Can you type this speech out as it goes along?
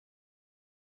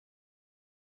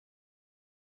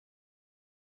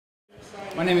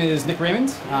My name is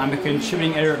Raymond. I'm a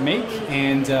contributing editor at Make,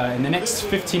 and in the next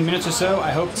 15 minutes or so,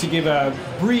 I hope to give a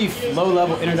brief,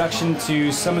 low-level introduction to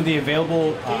some of the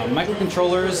available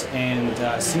microcontrollers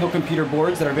and single computer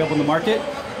boards that are available in the market.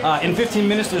 In 15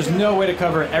 minutes, there's no way to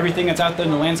cover everything that's out there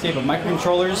in the landscape of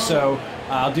microcontrollers, so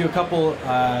I'll do a couple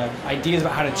ideas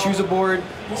about how to choose a board,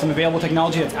 some available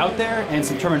technology that's out there, and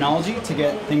some terminology to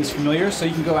get things familiar, so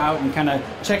you can go out and kind of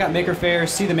check out Faire,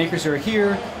 see the makers who are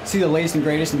here, see the latest and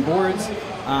greatest in boards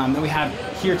that we have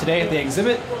here today at the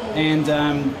exhibit, and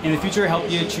in the future help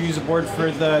you choose a board for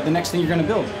the next thing you're going to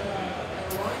build.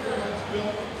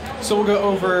 So we'll go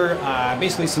over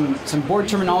basically some board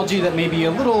terminology that may be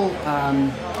a little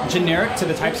generic to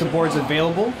the types of boards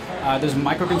available. There's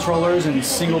microcontrollers and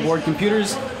single board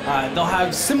computers. They'll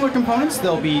have similar components.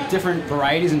 There'll be different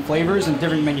varieties and flavors and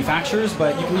different manufacturers,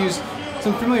 but you can use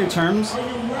some familiar terms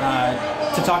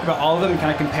to talk about all of them and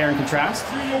kind of compare and contrast.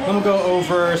 Then we'll go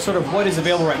over sort of what is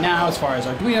available right now as far as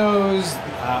Arduinos,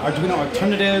 Arduino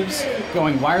alternatives,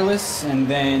 going wireless, and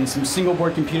then some single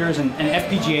board computers and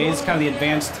FPGAs, kind of the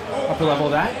advanced upper level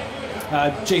of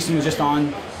that. Jason was just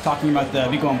on talking about the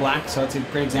Vigo in Black, so that's a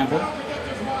great example.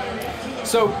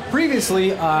 So previously,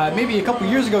 maybe a couple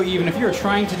years ago even, if you were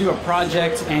trying to do a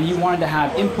project and you wanted to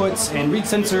have inputs and read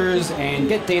sensors and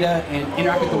get data and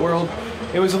interact with the world,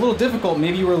 it was a little difficult.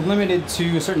 Maybe you were limited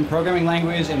to a certain programming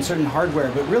language and certain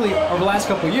hardware, but really over the last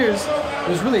couple of years, it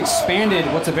was really expanded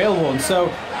what's available. And so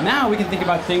now we can think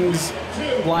about things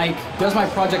like, does my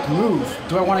project move?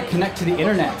 Do I want to connect to the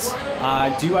internet?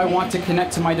 Do I want to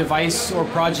connect to my device or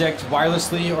project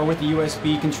wirelessly or with a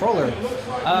USB controller?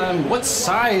 What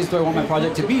size do I want my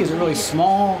project to be? Is it really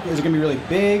small? Is it going to be really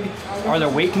big? Are there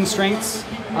weight constraints?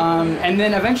 And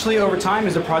then eventually over time,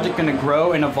 is the project going to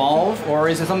grow and evolve, or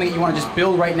is it something that you want to just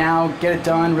build right now, get it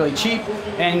done really cheap,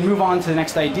 and move on to the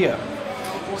next idea?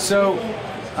 So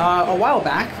a while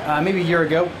back, maybe a year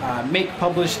ago, Make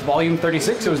published volume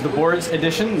 36. It was the boards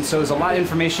edition, and so there's a lot of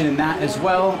information in that as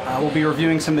well. We'll be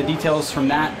reviewing some of the details from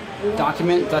that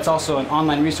document. That's also an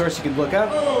online resource you can look up.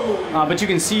 But you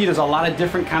can see there's a lot of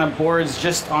different kind of boards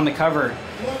just on the cover,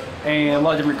 and a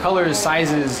lot of different colors,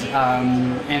 sizes,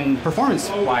 and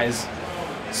performance-wise.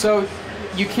 So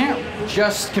you can't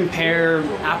just compare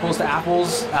apples to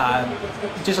apples.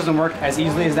 It just doesn't work as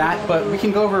easily as that, but we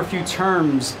can go over a few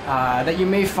terms that you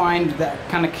may find that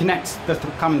kind of connect the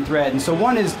common thread. And so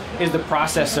one is the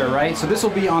processor, right? So this will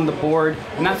be on the board,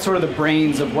 and that's sort of the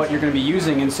brains of what you're going to be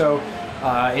using. And so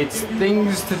it's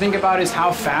things to think about is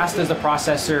how fast is the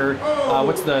processor,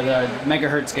 what's the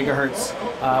megahertz, gigahertz,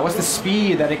 what's the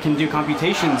speed that it can do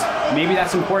computations. Maybe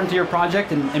that's important to your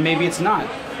project, and maybe it's not.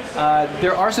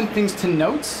 There are some things to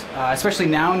note, especially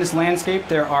now in this landscape.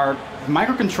 There are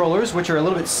microcontrollers, which are a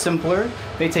little bit simpler.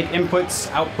 They take inputs,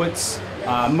 outputs,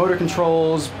 motor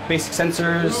controls, basic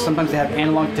sensors. Sometimes they have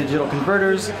analog to digital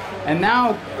converters. And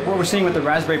now what we're seeing with the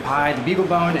Raspberry Pi, the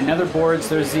BeagleBone, and other boards,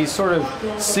 there's these sort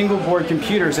of single board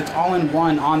computers. It's all in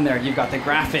one on there. You've got the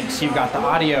graphics, you've got the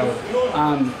audio.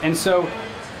 And so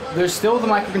there's still the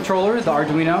microcontroller, the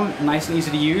Arduino, nice and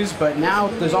easy to use, but now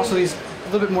there's also these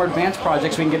a little bit more advanced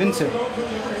projects we can get into.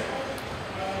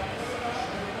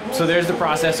 So there's the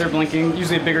processor blinking,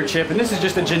 usually a bigger chip, and this is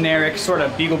just a generic sort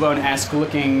of BeagleBone-esque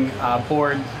looking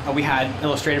board we had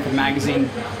illustrated for the magazine.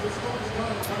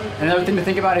 Another thing to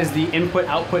think about is the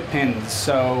input-output pins.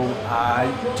 So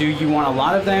do you want a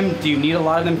lot of them? Do you need a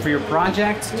lot of them for your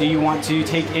project? Do you want to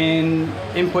take in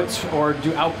inputs or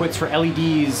do outputs for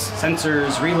LEDs,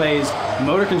 sensors, relays?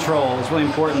 Motor control is really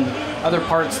important. Other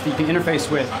parts that you can interface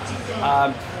with.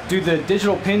 Do the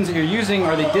digital pins that you're using,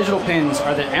 are they digital pins?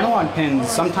 Are they analog pins?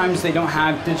 Sometimes they don't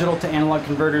have digital to analog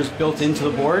converters built into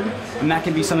the board, and that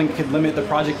can be something that could limit the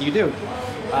project you do.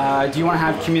 Do you want to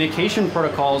have communication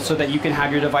protocols so that you can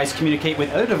have your device communicate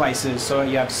with other devices? So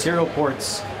you have serial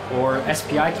ports or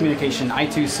SPI communication,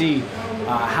 I2C.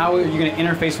 How are you going to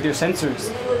interface with your sensors?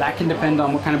 That can depend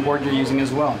on what kind of board you're using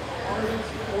as well.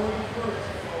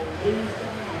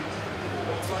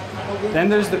 Then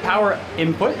there's the power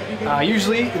input.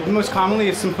 Usually, most commonly,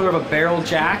 it's some sort of a barrel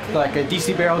jack, like a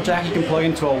DC barrel jack you can plug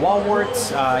into a wall wart.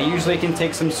 Usually it can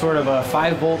take some sort of a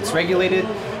 5 volts regulated.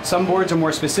 Some boards are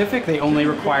more specific. They only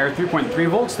require 3.3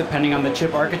 volts depending on the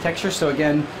chip architecture. So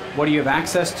again, what do you have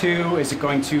access to? Is it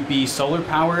going to be solar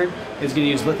powered? Is it going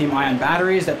to use lithium ion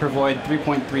batteries that provide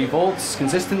 3.3 volts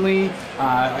consistently?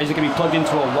 Is it going to be plugged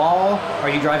into a wall? Are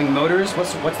you driving motors?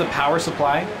 What's the power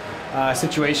supply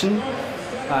situation?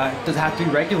 Does it have to be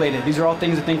regulated? These are all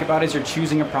things to think about as you're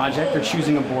choosing a project or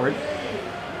choosing a board.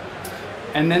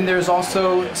 And then there's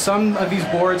also some of these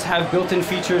boards have built-in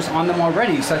features on them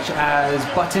already, such as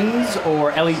buttons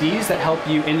or LEDs that help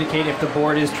you indicate if the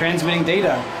board is transmitting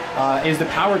data. Is the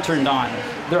power turned on?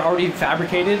 They're already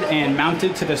fabricated and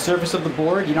mounted to the surface of the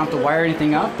board. You don't have to wire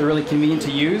anything up. They're really convenient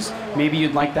to use. Maybe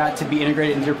you'd like that to be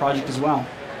integrated into your project as well.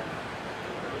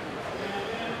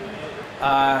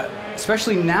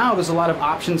 Especially now, there's a lot of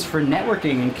options for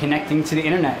networking and connecting to the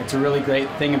internet. It's a really great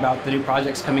thing about the new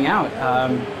projects coming out.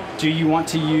 Do you want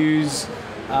to use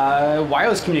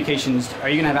wireless communications? Are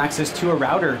you going to have access to a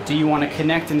router? Do you want to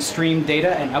connect and stream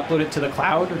data and upload it to the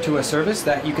cloud or to a service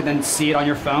that you can then see it on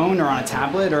your phone or on a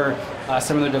tablet or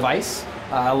some other device?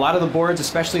 A lot of the boards,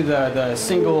 especially the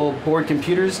single board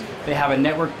computers, they have a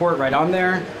network port right on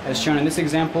there, as shown in this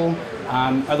example.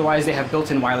 Otherwise, they have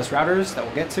built-in wireless routers that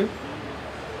we'll get to.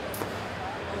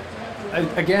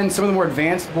 Again, some of the more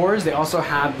advanced boards, they also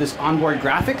have this onboard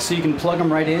graphics, so you can plug them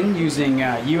right in using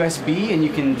USB, and you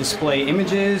can display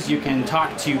images, you can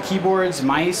talk to keyboards,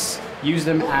 mice, use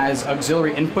them as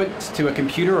auxiliary input to a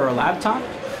computer or a laptop.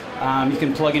 You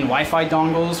can plug in Wi-Fi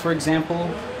dongles, for example,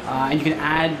 and you can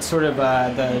add sort of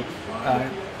the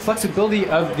flexibility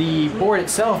of the board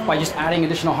itself by just adding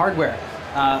additional hardware.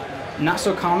 Not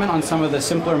so common on some of the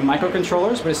simpler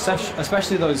microcontrollers, but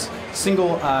especially those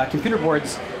single computer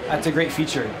boards, that's a great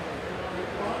feature.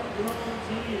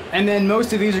 And then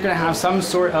most of these are going to have some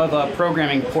sort of a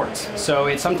programming port. So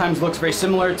it sometimes looks very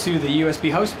similar to the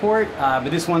USB host port, but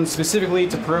this one's specifically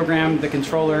to program the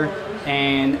controller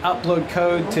and upload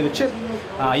code to the chip.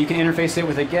 You can interface it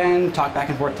with, again, talk back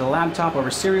and forth to the laptop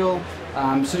over serial.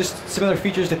 So just similar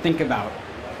features to think about.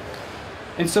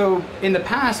 And so in the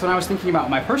past, when I was thinking about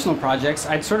my personal projects,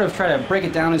 I'd sort of try to break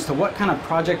it down as to what kind of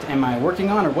project am I working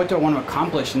on, or what do I want to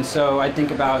accomplish. And so I'd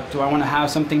think about, do I want to have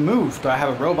something move? Do I have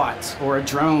a robot or a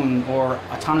drone or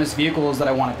autonomous vehicles that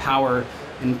I want to power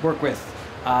and work with?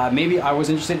 Maybe I was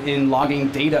interested in logging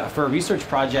data for a research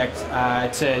project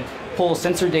to pull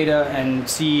sensor data and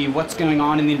see what's going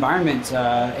on in the environment,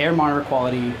 air monitor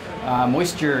quality,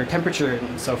 moisture, temperature,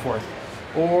 and so forth.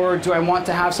 Or do I want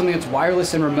to have something that's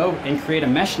wireless and remote and create a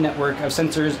mesh network of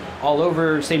sensors all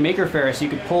over, say, Faire, so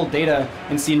you could pull data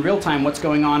and see in real time what's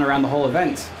going on around the whole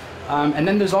event? And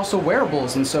then there's also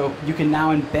wearables, and so you can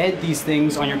now embed these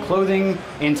things on your clothing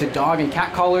into dog and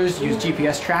cat collars, use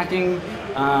GPS tracking,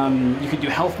 you could do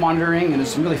health monitoring, and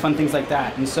there's some really fun things like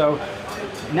that. And so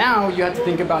now you have to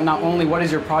think about not only what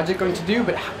is your project going to do,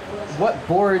 but what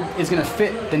board is going to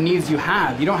fit the needs you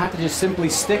have. You don't have to just simply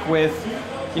stick with,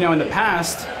 in the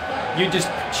past, you'd just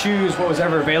choose what was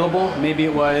ever available. Maybe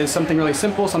it was something really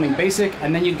simple, something basic,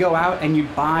 and then you'd go out and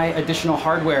you'd buy additional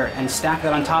hardware and stack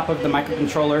that on top of the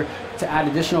microcontroller to add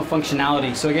additional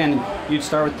functionality. So again, you'd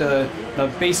start with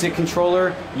the basic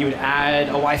controller, you would add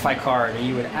a Wi-Fi card, or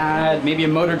you would add maybe a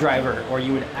motor driver, or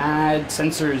you would add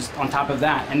sensors on top of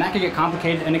that, and that could get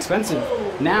complicated and expensive.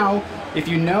 Now, if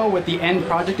you know what the end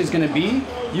project is going to be,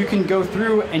 you can go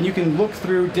through and you can look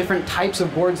through different types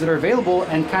of boards that are available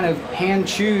and kind of hand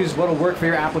choose what will work for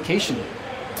your application.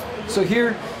 So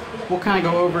here, we'll kind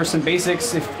of go over some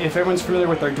basics. If everyone's familiar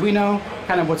with Arduino,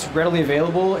 kind of what's readily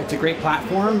available, it's a great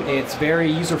platform. It's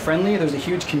very user-friendly. There's a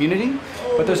huge community.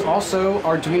 But there's also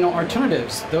Arduino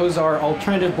alternatives. Those are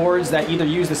alternative boards that either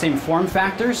use the same form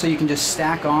factor, so you can just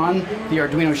stack on the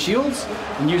Arduino shields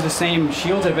and use the same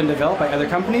shields that have been developed by other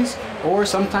companies, or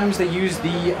sometimes they use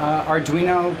the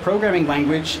Arduino programming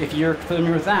language, if you're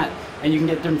familiar with that, and you can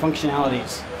get different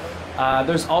functionalities.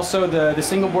 There's also the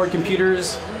single board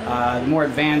computers, the more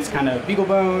advanced kind of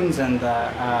BeagleBones and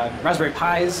Raspberry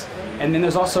Pis, and then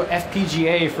there's also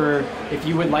FPGA for if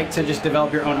you would like to just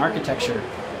develop your own architecture.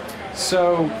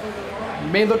 So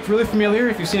it may look really familiar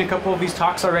if you've seen a couple of these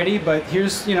talks already, but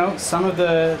here's some of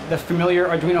the familiar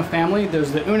Arduino family.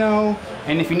 There's the Uno,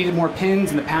 and if you needed more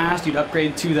pins in the past, you'd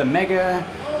upgrade to the Mega.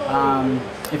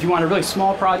 If you want a really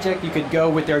small project, you could go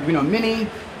with the Arduino Mini.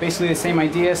 Basically the same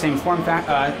idea, same form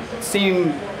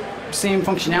same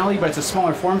functionality, but it's a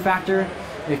smaller form factor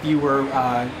if you were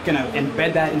going to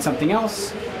embed that in something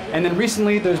else. And then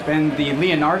recently there's been the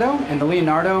Leonardo, and the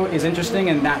Leonardo is interesting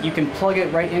in that you can plug it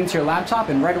right into your laptop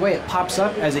and right away it pops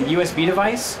up as a USB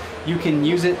device. You can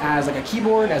use it as like a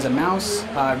keyboard, as a mouse,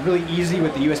 really easy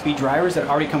with the USB drivers that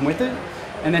already come with it.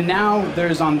 And then now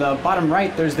there's on the bottom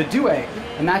right, there's the Due,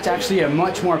 and that's actually a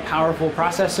much more powerful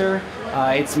processor.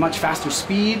 It's much faster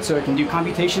speed, so it can do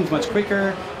computations much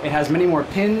quicker. It has many more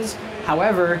pins.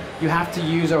 However, you have to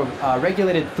use a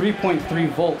regulated 3.3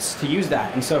 volts to use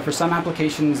that. And so for some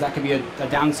applications, that could be a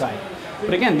downside.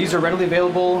 But again, these are readily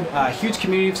available, huge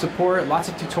community of support, lots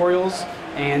of tutorials,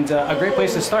 and a great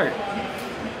place to start.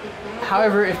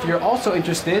 However, if you're also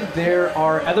interested, there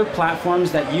are other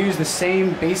platforms that use the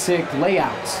same basic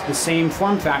layouts, the same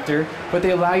form factor, but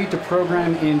they allow you to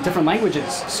program in different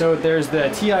languages. So there's the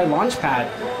TI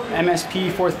Launchpad, MSP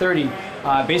 430.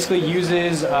 Basically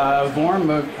uses a form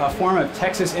of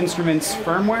Texas Instruments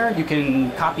firmware. You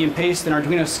can copy and paste an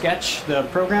Arduino Sketch, the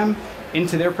program,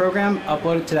 into their program,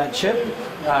 upload it to that chip,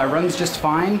 runs just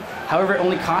fine. However, it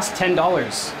only costs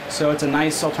 $10, so it's a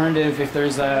nice alternative if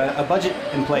there's a budget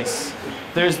in place.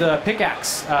 There's the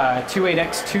Pickaxe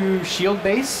 28x2 shield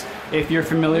base. If you're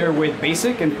familiar with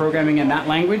BASIC and programming in that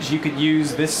language, you could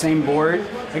use this same board.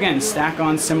 Again, stack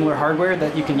on similar hardware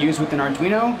that you can use with an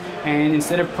Arduino, and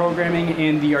instead of programming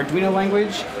in the Arduino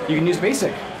language, you can use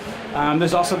BASIC.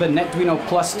 There's also the NetDuino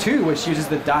Plus 2, which uses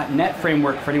the .NET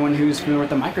framework for anyone who's familiar with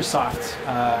the Microsoft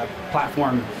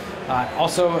platform.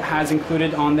 Also has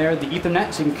included on there the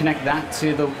Ethernet, so you can connect that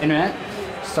to the internet,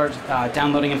 start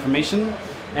downloading information.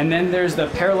 And then there's the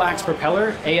Parallax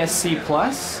Propeller ASC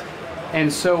Plus. And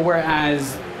so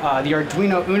whereas the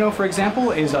Arduino Uno, for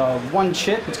example, is a one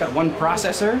chip, it's got one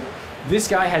processor, this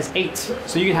guy has 8.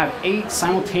 So you can have 8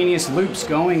 simultaneous loops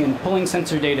going and pulling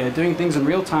sensor data, doing things in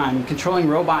real time, controlling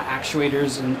robot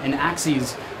actuators and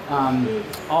axes,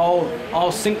 all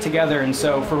synced together. And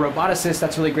so for roboticists,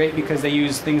 that's really great because they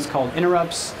use things called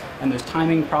interrupts and there's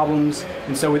timing problems.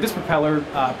 And so with this propeller,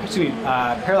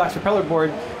 Parallax Propeller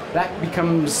board, that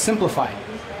becomes simplified.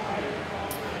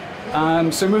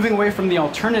 So moving away from the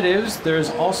alternatives, there's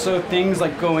also things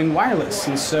like going wireless.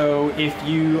 And so if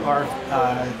you are,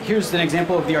 here's an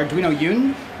example of the Arduino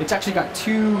Une. It's actually got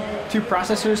two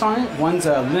processors on it. One's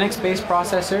a Linux-based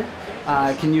processor.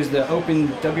 It can use the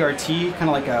OpenWRT, kind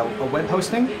of like a web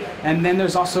hosting. And then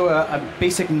there's also a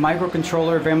basic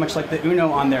microcontroller, very much like the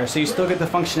Uno on there. So you still get the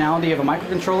functionality of a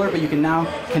microcontroller, but you can now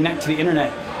connect to the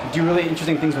internet, do really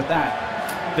interesting things with that.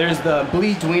 There's the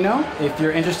Bleeduino, if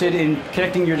you're interested in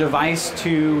connecting your device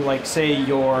to, like, say,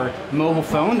 your mobile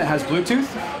phone that has Bluetooth.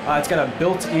 It's got a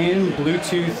built-in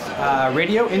Bluetooth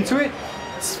radio into it.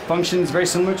 It functions very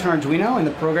similar to an Arduino in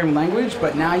the programming language,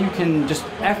 but now you can just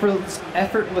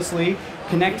effortlessly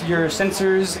connect your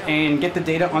sensors and get the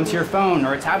data onto your phone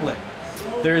or a tablet.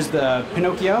 There's the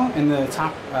Pinocchio in the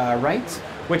top right,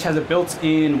 which has a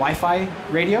built-in Wi-Fi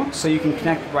radio, so you can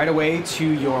connect right away to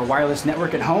your wireless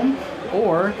network at home.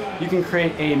 Or you can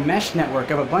create a mesh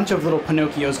network of a bunch of little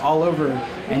Pinocchios all over,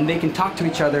 and they can talk to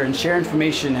each other and share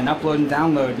information and upload and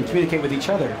download and communicate with each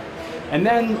other. And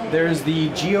then there's the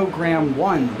Geogram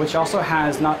 1, which also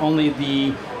has not only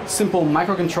the simple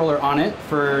microcontroller on it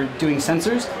for doing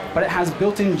sensors, but it has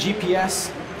built-in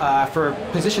GPS for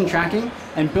position tracking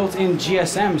and built-in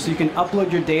GSM, so you can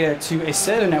upload your data to a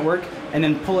cellular network and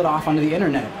then pull it off onto the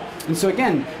internet. And so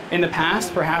again, in the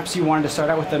past, perhaps you wanted to start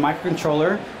out with the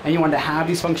microcontroller and you wanted to have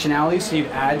these functionalities, so you'd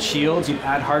add shields, you'd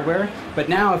add hardware. But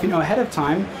now, if you know ahead of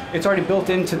time, it's already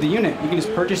built into the unit. You can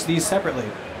just purchase these separately.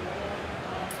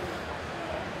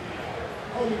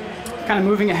 Kind of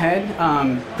moving ahead,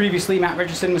 previously Matt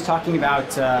Richardson was talking about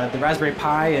the Raspberry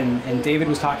Pi and David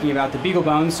was talking about the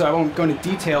BeagleBone, so I won't go into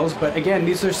details, but again,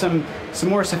 these are some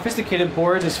more sophisticated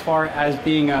boards as far as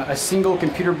being a single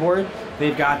computer board.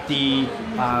 They've got the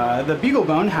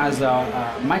BeagleBone has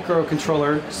a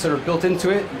microcontroller sort of built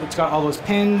into it. It's got all those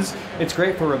pins. It's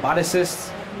great for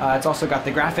roboticists. It's also got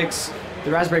the graphics. The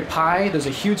Raspberry Pi, there's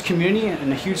a huge community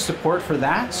and a huge support for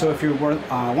that. So if you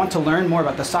want to learn more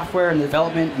about the software and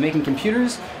development and making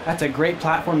computers, that's a great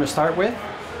platform to start with.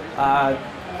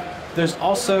 There's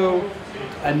also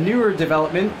a newer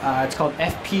development. It's called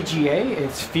FPGA.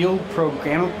 It's Field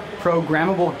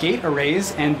Programmable Gate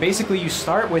Arrays. And basically you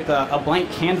start with a blank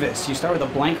canvas. You start with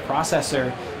a blank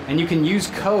processor, and you can use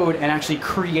code and actually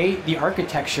create the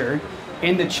architecture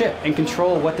in the chip and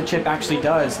control what the chip actually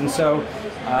does. And so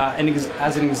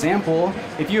as an example,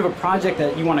 if you have a project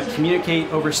that you want to communicate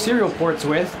over serial ports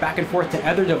with back and forth to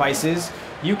other devices,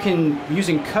 you can,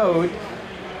 using code,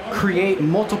 create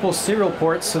multiple serial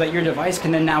ports so that your device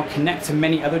can then now connect to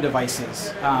many other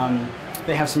devices.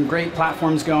 They have some great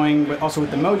platforms going, also with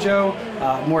the Mojo,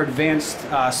 more advanced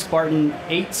Spartan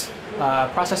 8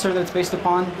 processor that it's based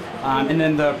upon, and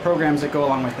then the programs that go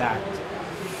along with that.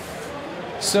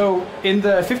 So in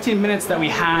the 15 minutes that we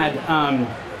had,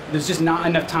 there's just not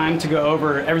enough time to go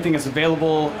over everything that's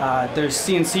available. There's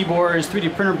CNC boards,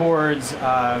 3D printer boards,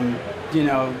 you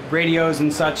know, radios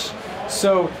and such.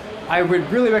 So I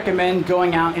would really recommend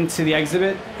going out into the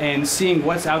exhibit and seeing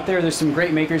what's out there. There's some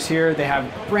great makers here. They have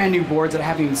brand new boards that I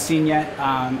haven't even seen yet,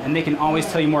 and they can always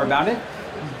tell you more about it.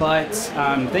 But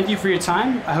thank you for your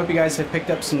time. I hope you guys have picked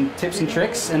up some tips and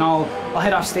tricks, and I'll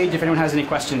head off stage if anyone has any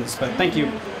questions, but thank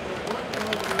you.